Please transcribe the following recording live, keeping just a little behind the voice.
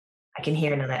I can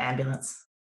hear another ambulance.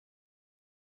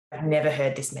 I've never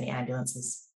heard this many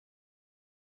ambulances.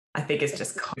 I think it's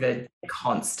just COVID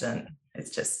constant.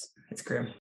 It's grim.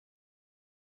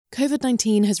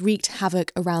 COVID-19 has wreaked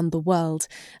havoc around the world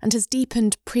and has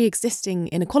deepened pre-existing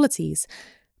inequalities.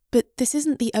 But this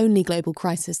isn't the only global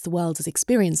crisis the world is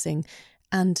experiencing,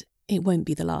 and it won't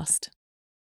be the last.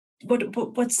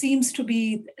 What seems to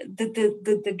be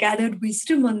the gathered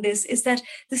wisdom on this is that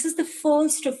this is the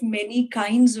first of many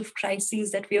kinds of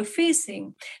crises that we are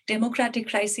facing. Democratic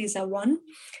crises are one.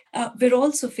 We're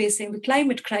also facing the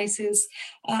climate crisis,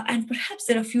 and perhaps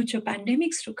there are future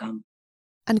pandemics to come.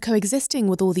 And coexisting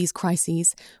with all these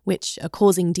crises, which are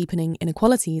causing deepening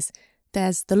inequalities,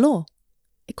 there's the law.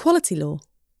 Equality law.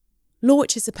 Law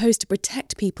which is supposed to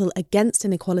protect people against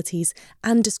inequalities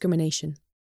and discrimination.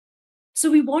 So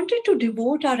we wanted to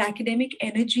devote our academic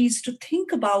energies to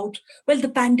think about, well, the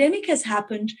pandemic has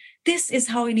happened. This is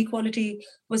how inequality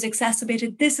was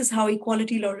exacerbated. This is how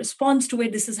equality law responds to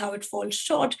it. This is how it falls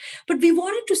short. But we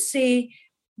wanted to say,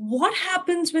 what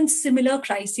happens when similar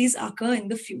crises occur in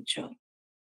the future?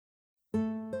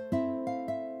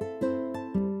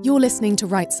 You're listening to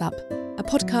Rights Up, a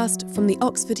podcast from the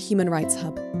Oxford Human Rights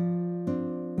Hub.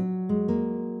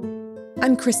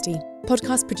 I'm Christy,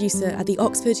 podcast producer at the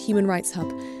Oxford Human Rights Hub,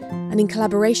 and in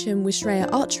collaboration with Shreya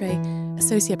Atre,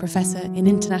 Associate Professor in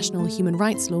International Human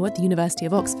Rights Law at the University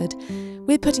of Oxford,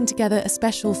 we're putting together a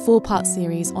special 4-part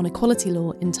series on equality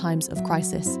law in times of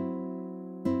crisis.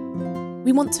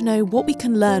 We want to know what we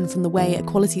can learn from the way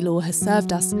equality law has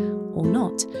served us, or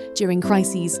not, during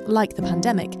crises like the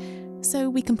pandemic, so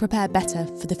we can prepare better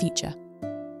for the future.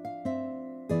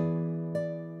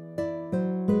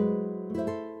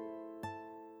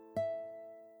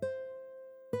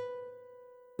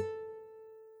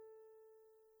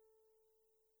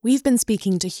 We've been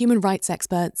speaking to human rights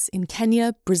experts in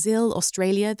Kenya, Brazil,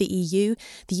 Australia, the EU,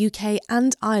 the UK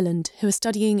and Ireland who are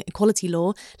studying equality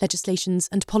law, legislations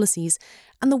and policies,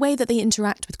 and the way that they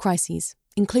interact with crises,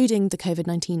 including the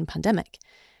COVID-19 pandemic.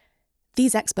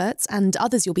 These experts, and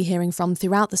others you'll be hearing from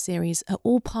throughout the series, are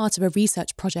all part of a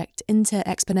research project into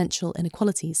exponential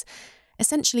inequalities,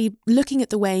 essentially looking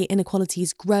at the way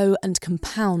inequalities grow and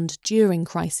compound during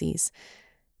crises.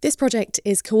 This project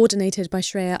is coordinated by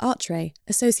Shreya Atre,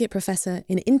 Associate Professor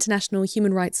in International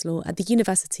Human Rights Law at the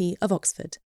University of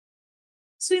Oxford.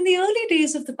 So in the early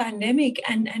days of the pandemic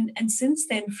and since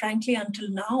then, frankly, until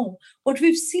now, what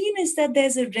we've seen is that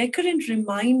there's a recurrent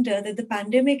reminder that the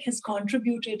pandemic has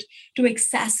contributed to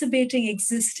exacerbating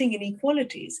existing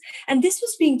inequalities. And this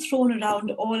was being thrown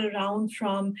around all around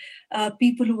from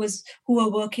people who are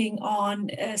working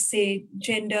on, say,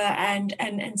 gender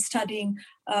and studying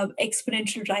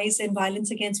exponential rise in violence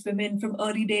against women from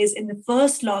early days in the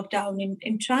first lockdown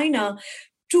in China,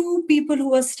 to people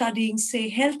who are studying, say,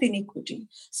 health inequity.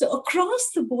 So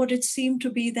across the board, it seemed to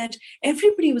be that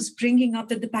everybody was bringing up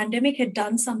that the pandemic had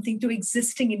done something to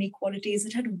existing inequalities.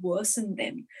 It had worsened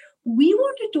them. We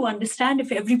wanted to understand,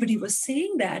 if everybody was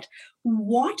saying that,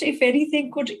 what, if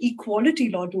anything, could equality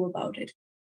law do about it?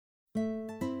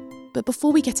 But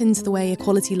before we get into the way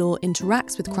equality law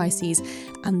interacts with crises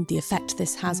and the effect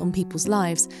this has on people's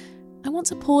lives, I want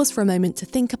to pause for a moment to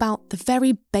think about the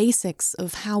very basics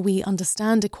of how we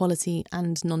understand equality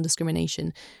and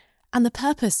non-discrimination, and the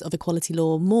purpose of equality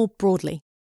law more broadly.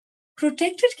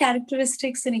 Protected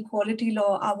characteristics in equality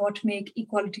law are what make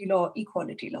equality law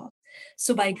equality law.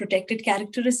 So by protected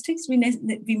characteristics, we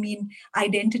mean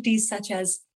identities such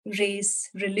as race,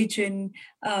 religion,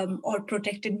 or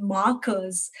protected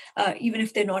markers, even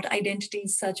if they're not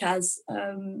identities such as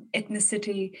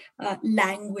ethnicity,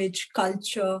 language,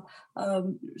 culture,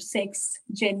 sex,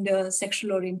 gender,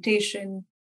 sexual orientation.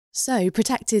 So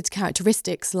protected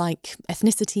characteristics like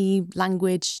ethnicity,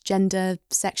 language, gender,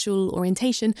 sexual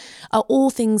orientation are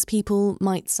all things people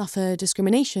might suffer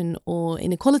discrimination or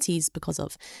inequalities because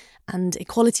of. And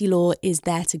equality law is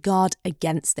there to guard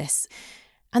against this.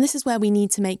 And this is where we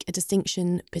need to make a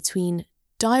distinction between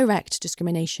direct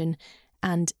discrimination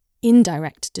and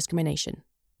indirect discrimination.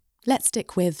 Let's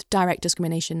stick with direct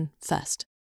discrimination first.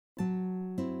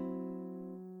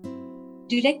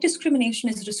 Direct discrimination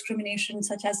is discrimination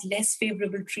such as less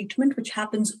favourable treatment, which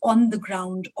happens on the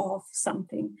ground of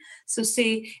something. So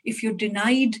say if you're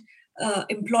denied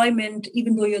employment,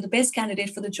 even though you're the best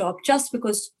candidate for the job, just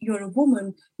because you're a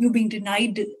woman, you're being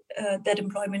denied that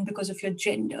employment because of your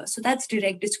gender. So that's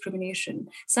direct discrimination.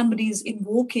 Somebody is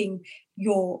invoking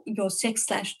your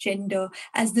sex/gender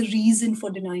as the reason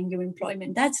for denying you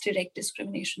employment. That's direct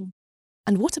discrimination.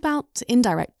 And what about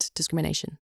indirect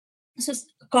discrimination? So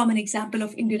common example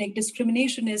of indirect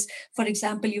discrimination is, for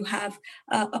example, you have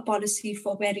a policy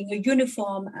for wearing a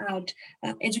uniform at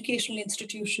educational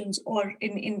institutions or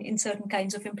in certain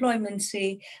kinds of employment,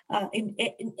 say in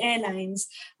airlines,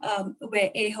 where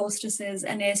air hostesses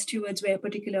and air stewards wear a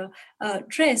particular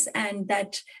dress, and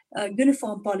that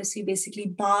uniform policy basically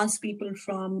bars people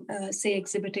from, say,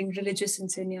 exhibiting religious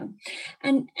insignia.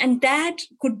 And that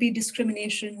could be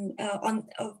discrimination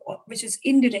which is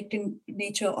indirect in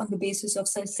nature on the basis of,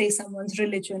 say, someone's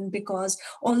religion, because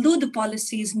although the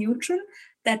policy is neutral,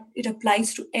 that it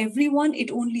applies to everyone,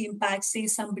 it only impacts, say,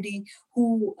 somebody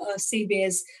who, say,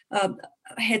 wears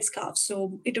headscarves.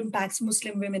 So it impacts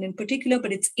Muslim women in particular,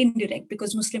 but it's indirect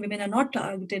because Muslim women are not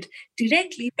targeted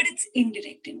directly, but it's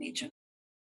indirect in nature.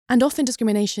 And often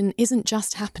discrimination isn't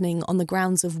just happening on the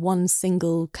grounds of one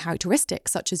single characteristic,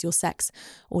 such as your sex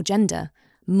or gender.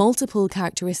 Multiple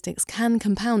characteristics can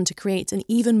compound to create an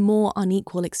even more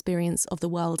unequal experience of the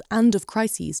world and of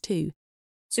crises too.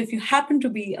 So if you happen to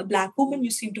be a Black woman,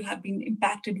 you seem to have been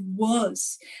impacted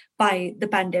worse by the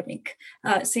pandemic,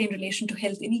 say in relation to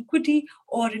health inequity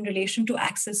or in relation to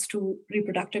access to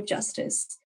reproductive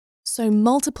justice. So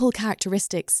multiple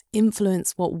characteristics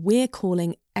influence what we're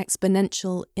calling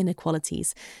exponential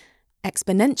inequalities.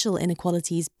 Exponential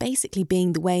inequalities basically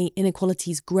being the way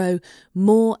inequalities grow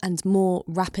more and more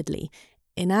rapidly.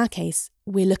 In our case,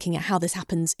 we're looking at how this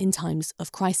happens in times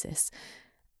of crisis.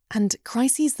 And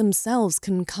crises themselves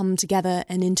can come together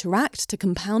and interact to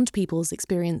compound people's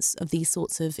experience of these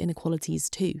sorts of inequalities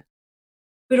too.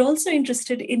 We're also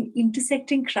interested in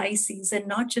intersecting crises and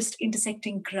not just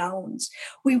intersecting grounds.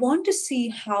 We want to see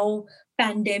how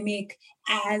pandemic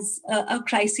as a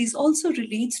crisis also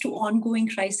relates to ongoing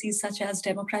crises such as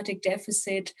democratic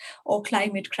deficit or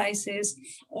climate crisis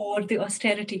or the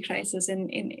austerity crisis in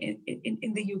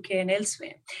the UK and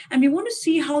elsewhere. And we want to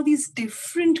see how these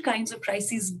different kinds of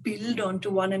crises build onto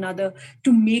one another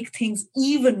to make things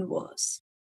even worse.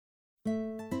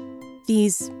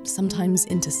 These sometimes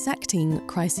intersecting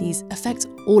crises affect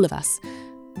all of us,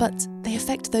 but they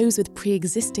affect those with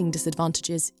pre-existing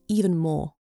disadvantages even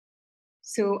more.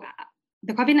 So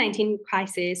the COVID-19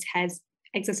 crisis has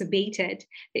exacerbated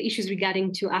the issues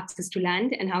regarding to access to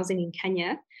land and housing in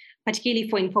Kenya, particularly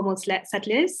for informal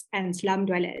settlers and slum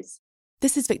dwellers.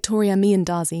 This is Victoria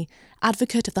Miandazi,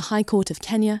 advocate of the High Court of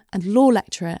Kenya and law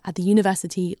lecturer at the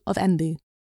University of Embu.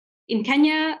 In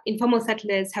Kenya, informal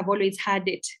settlers have always had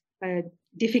it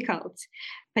difficult,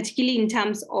 particularly in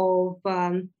terms of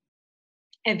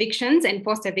evictions and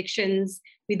forced evictions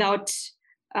without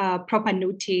proper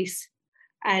notice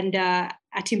and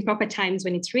at improper times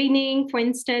when it's raining, for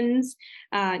instance,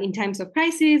 in times of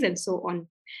crisis and so on.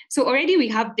 So already we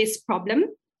have this problem.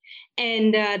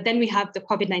 And then we have the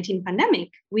COVID-19 pandemic,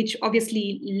 which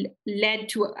obviously led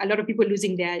to a lot of people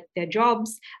losing their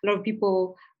jobs, a lot of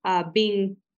people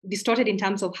being distorted in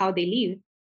terms of how they live.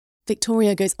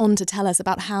 Victoria goes on to tell us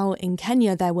about how in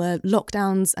Kenya there were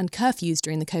lockdowns and curfews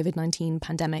during the COVID-19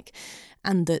 pandemic,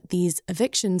 and that these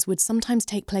evictions would sometimes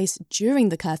take place during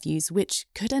the curfews, which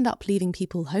could end up leaving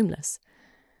people homeless.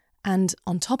 And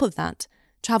on top of that,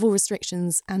 travel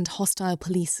restrictions and hostile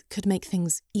police could make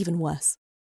things even worse.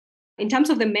 In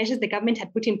terms of the measures the government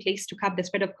had put in place to curb the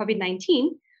spread of COVID-19,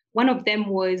 one of them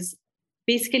was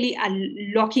basically a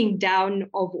locking down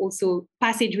of also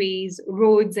passageways,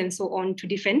 roads, and so on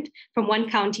from one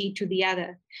county to the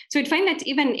other. So you'd find that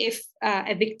even if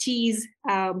evictees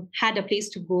had a place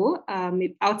to go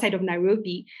outside of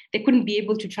Nairobi, they couldn't be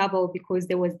able to travel because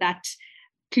there was that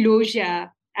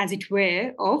closure, as it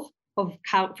were,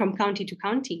 from county to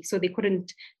county. So they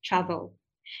couldn't travel.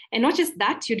 And not just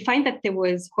that, you'd find that there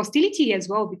was hostility as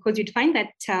well, because you'd find that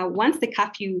once the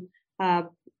curfew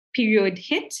period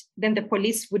hit, then the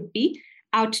police would be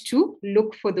out to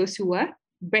look for those who were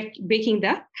breaking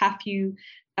the curfew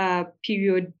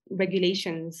period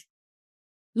regulations.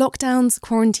 Lockdowns,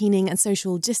 quarantining and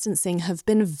social distancing have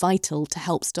been vital to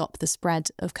help stop the spread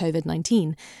of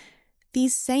COVID-19.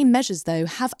 These same measures, though,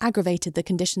 have aggravated the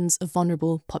conditions of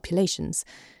vulnerable populations.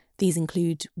 These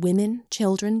include women,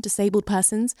 children, disabled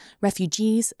persons,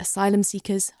 refugees, asylum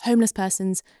seekers, homeless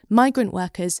persons, migrant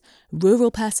workers,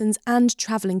 rural persons, and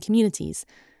travelling communities.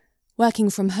 Working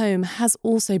from home has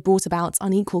also brought about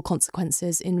unequal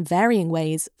consequences in varying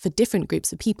ways for different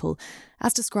groups of people,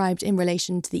 as described in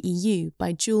relation to the EU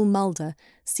by Jewel Mulder,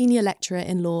 Senior Lecturer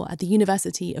in Law at the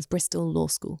University of Bristol Law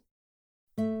School.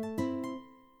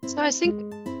 So I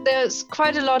think there's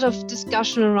quite a lot of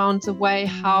discussion around the way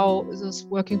how those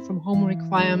working from home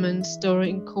requirements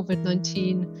during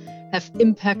COVID-19 have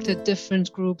impacted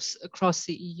different groups across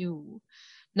the EU.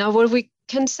 Now, what we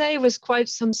can say with quite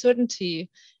some certainty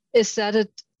is that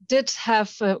it did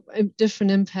have a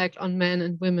different impact on men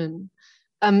and women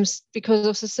because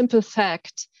of the simple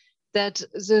fact that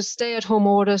the stay-at-home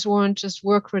orders weren't just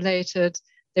work-related,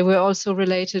 they were also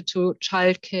related to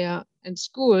childcare and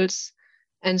schools.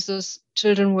 And those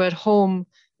children were at home,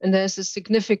 and there's a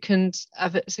significant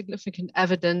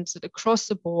evidence that across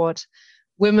the board,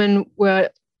 women were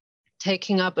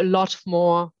taking up a lot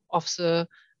more of the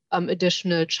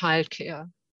additional childcare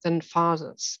than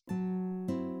fathers.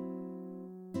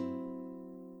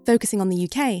 Focusing on the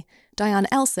UK, Diane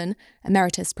Elson,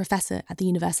 Emeritus Professor at the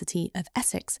University of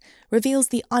Essex, reveals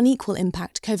the unequal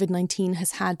impact COVID-19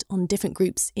 has had on different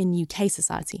groups in UK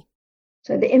society.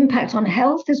 So the impact on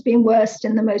health has been worst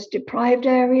in the most deprived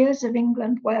areas of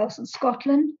England, Wales and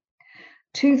Scotland.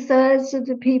 2/3 of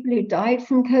the people who died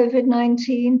from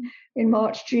COVID-19 in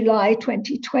March, July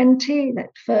 2020,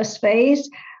 that first phase,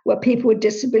 were people with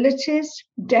disabilities.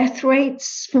 Death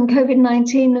rates from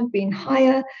COVID-19 have been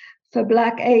higher for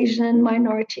Black, Asian and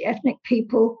minority ethnic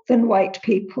people than white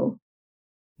people.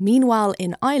 Meanwhile,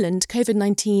 in Ireland,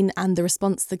 COVID-19 and the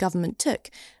response the government took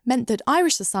meant that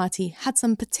Irish society had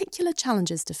some particular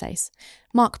challenges to face.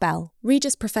 Mark Bell,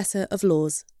 Regius Professor of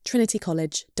Laws, Trinity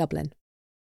College, Dublin.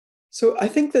 So I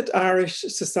think that Irish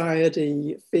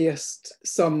society faced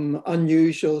some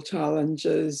unusual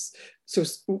challenges. So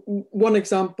one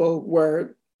example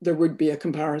where there would be a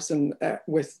comparison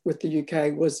with the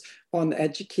UK was on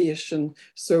education.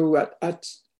 So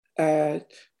at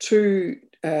two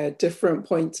different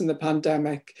points in the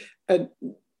pandemic,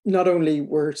 not only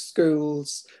were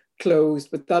schools closed,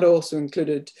 but that also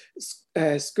included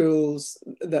schools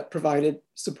that provided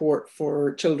support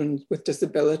for children with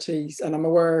disabilities. And I'm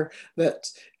aware that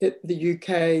the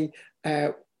UK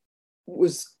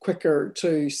was quicker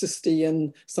to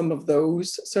sustain some of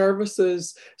those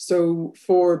services. So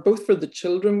both for the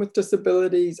children with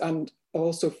disabilities and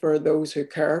also for those who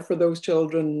care for those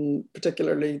children,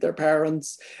 particularly their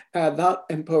parents, that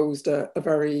imposed a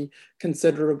very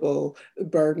considerable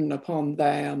burden upon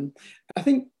them. I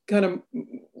think kind of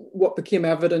what became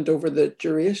evident over the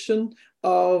duration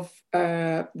of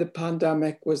the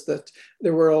pandemic was that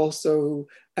there were also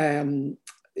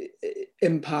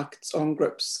impacts on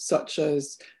groups such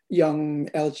as young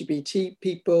LGBT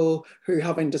people who,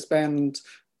 having to spend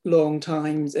long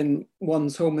times in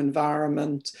one's home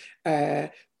environment,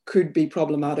 could be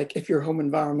problematic if your home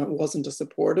environment wasn't a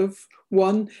supportive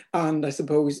one. And I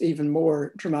suppose even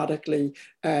more dramatically,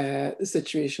 the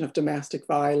situation of domestic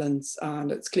violence.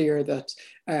 And it's clear that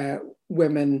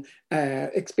women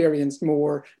experienced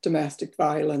more domestic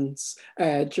violence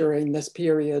during this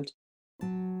period.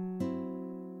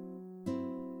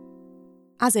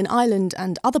 As in Ireland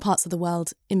and other parts of the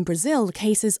world, in Brazil,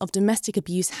 cases of domestic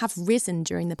abuse have risen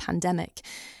during the pandemic.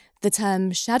 The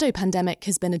term shadow pandemic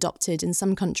has been adopted in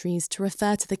some countries to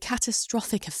refer to the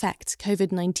catastrophic effect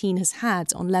COVID-19 has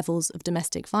had on levels of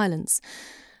domestic violence.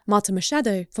 Marta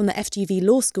Machado from the FGV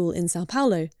Law School in Sao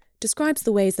Paulo describes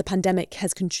the ways the pandemic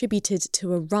has contributed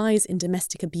to a rise in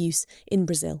domestic abuse in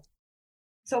Brazil.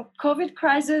 So COVID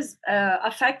crisis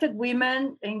affected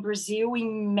women in Brazil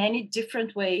in many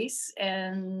different ways.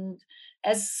 And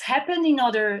as happened in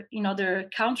other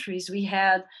countries, we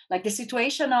had like the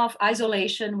situation of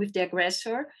isolation with the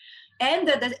aggressor. And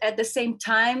at the same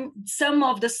time, some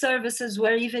of the services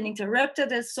were even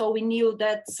interrupted. And so we knew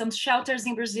that some shelters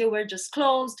in Brazil were just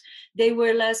closed. They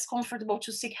were less comfortable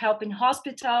to seek help in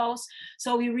hospitals.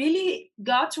 So we really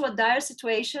got to a dire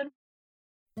situation.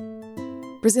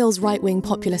 Brazil's right-wing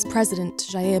populist president,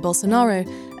 Jair Bolsonaro,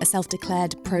 a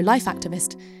self-declared pro-life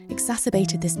activist,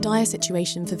 exacerbated this dire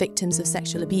situation for victims of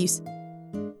sexual abuse.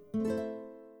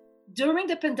 During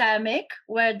the pandemic,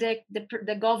 where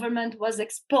the government was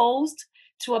exposed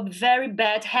to a very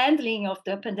bad handling of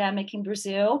the pandemic in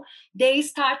Brazil, they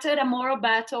started a moral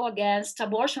battle against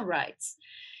abortion rights.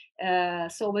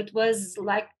 So it was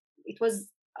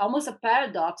almost a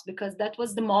paradox, because that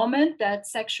was the moment that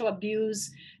sexual abuse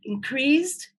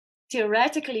increased.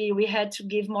 Theoretically, we had to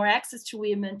give more access to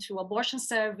women to abortion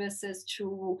services,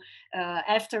 to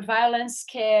after violence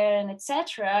care, and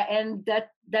etc. And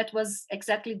that was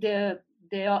exactly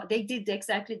they did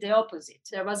exactly the opposite.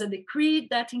 There was a decree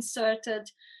that inserted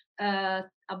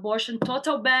abortion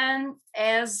total ban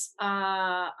as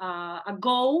a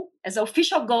goal, as an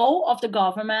official goal of the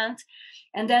government.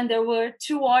 And then there were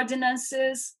 2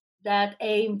 ordinances that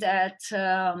aimed at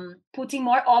putting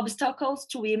more obstacles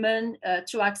to women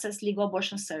to access legal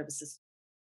abortion services.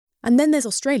 And then there's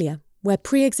Australia, where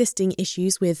pre-existing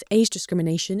issues with age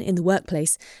discrimination in the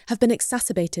workplace have been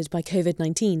exacerbated by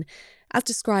COVID-19, as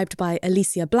described by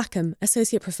Alicia Blackham,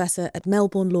 Associate Professor at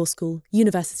Melbourne Law School,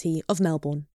 University of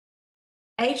Melbourne.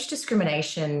 Age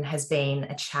discrimination has been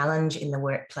a challenge in the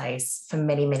workplace for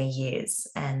many, many years,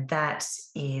 and that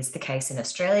is the case in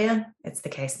Australia. It's the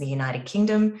case in the United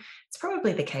Kingdom. It's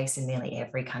probably the case in nearly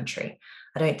every country.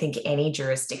 I don't think any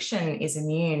jurisdiction is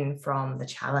immune from the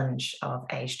challenge of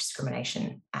age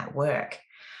discrimination at work.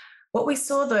 What we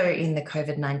saw, though, in the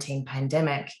COVID-19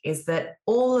 pandemic is that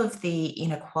all of the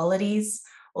inequalities,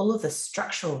 all of the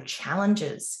structural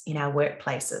challenges in our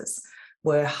workplaces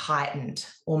were heightened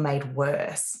or made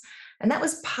worse. And that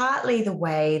was partly the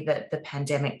way that the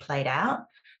pandemic played out,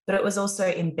 but it was also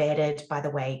embedded by the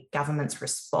way governments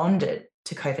responded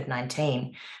to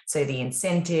COVID-19. So the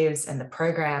incentives and the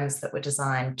programs that were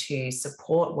designed to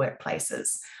support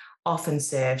workplaces often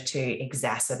serve to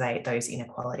exacerbate those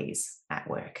inequalities at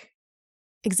work.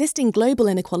 Existing global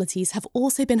inequalities have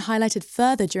also been highlighted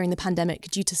further during the pandemic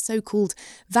due to so-called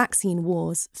vaccine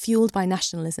wars fueled by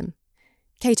nationalism.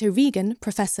 Kate O'Regan,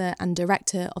 Professor and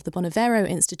Director of the Bonavero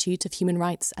Institute of Human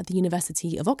Rights at the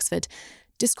University of Oxford,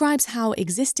 describes how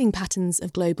existing patterns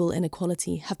of global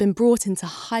inequality have been brought into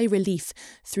high relief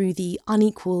through the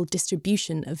unequal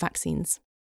distribution of vaccines.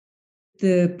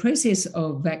 The process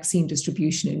of vaccine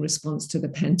distribution in response to the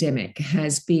pandemic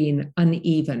has been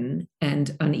uneven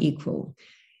and unequal.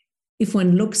 If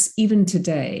one looks even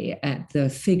today at the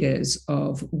figures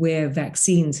of where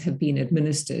vaccines have been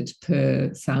administered per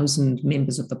 1,000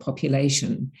 members of the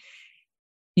population,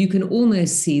 you can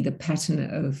almost see the pattern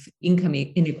of income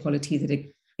inequality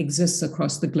that exists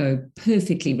across the globe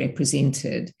perfectly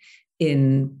represented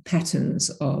in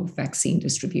patterns of vaccine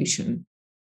distribution.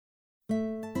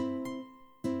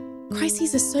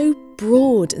 Crises are so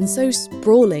broad and so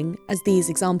sprawling, as these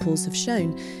examples have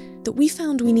shown, that we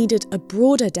found we needed a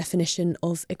broader definition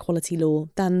of equality law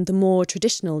than the more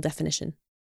traditional definition.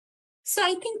 So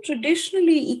I think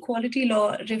traditionally equality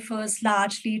law refers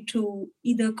largely to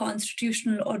either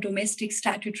constitutional or domestic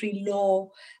statutory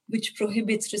law, which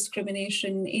prohibits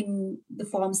discrimination in the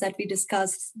forms that we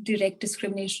discussed: direct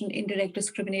discrimination, indirect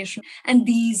discrimination. And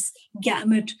these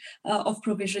gamut of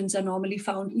provisions are normally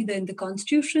found either in the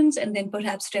constitutions and then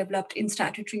perhaps developed in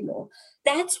statutory law.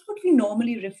 That's what we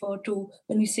normally refer to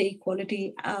when we say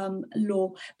equality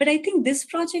law. But I think this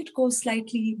project goes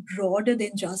slightly broader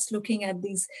than just looking at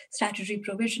these statutory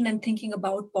provision and thinking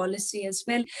about policy as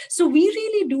well. So we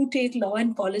really do take law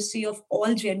and policy of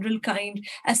all general kind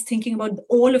as thinking about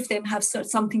all of them have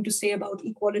something to say about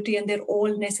equality, and they're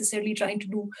all necessarily trying to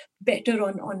do better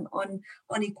on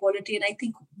equality. And I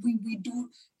think we do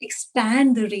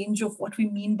expand the range of what we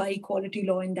mean by equality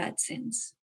law in that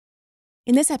sense.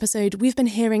 In this episode, we've been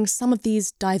hearing some of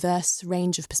these diverse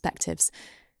range of perspectives.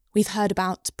 We've heard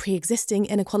about pre-existing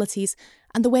inequalities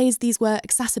and the ways these were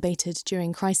exacerbated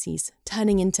during crises,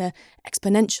 turning into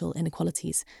exponential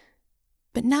inequalities.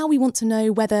 But now we want to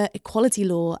know whether equality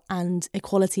law and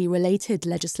equality-related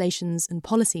legislations and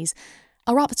policies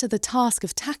are up to the task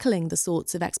of tackling the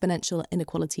sorts of exponential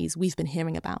inequalities we've been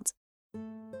hearing about.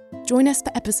 Join us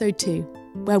for episode 2,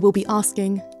 where we'll be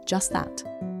asking just that.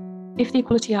 If the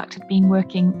Equality Act had been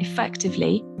working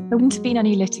effectively, there wouldn't have been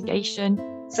any litigation.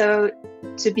 So,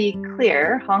 to be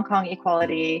clear, Hong Kong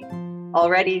equality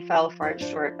already fell far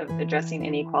short of addressing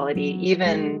inequality,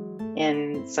 even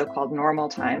in so-called normal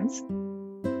times.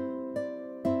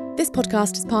 This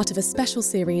podcast is part of a special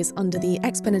series under the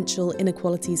Exponential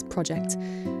Inequalities Project.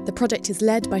 The project is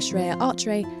led by Shreya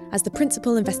Archre as the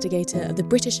principal investigator of the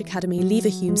British Academy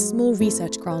Leverhulme Small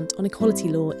Research Grant on Equality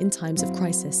Law in Times of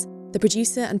Crisis. The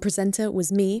producer and presenter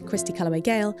was me, Christy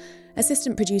Calloway-Gale,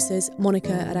 assistant producers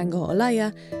Monica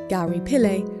Arango-Olaya, Gowri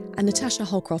Pillay and Natasha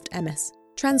Holcroft Emmis.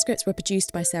 Transcripts were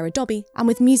produced by Sarah Dobby and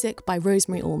with music by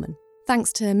Rosemary Allman.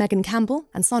 Thanks to Megan Campbell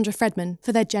and Sandra Fredman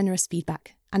for their generous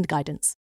feedback and guidance.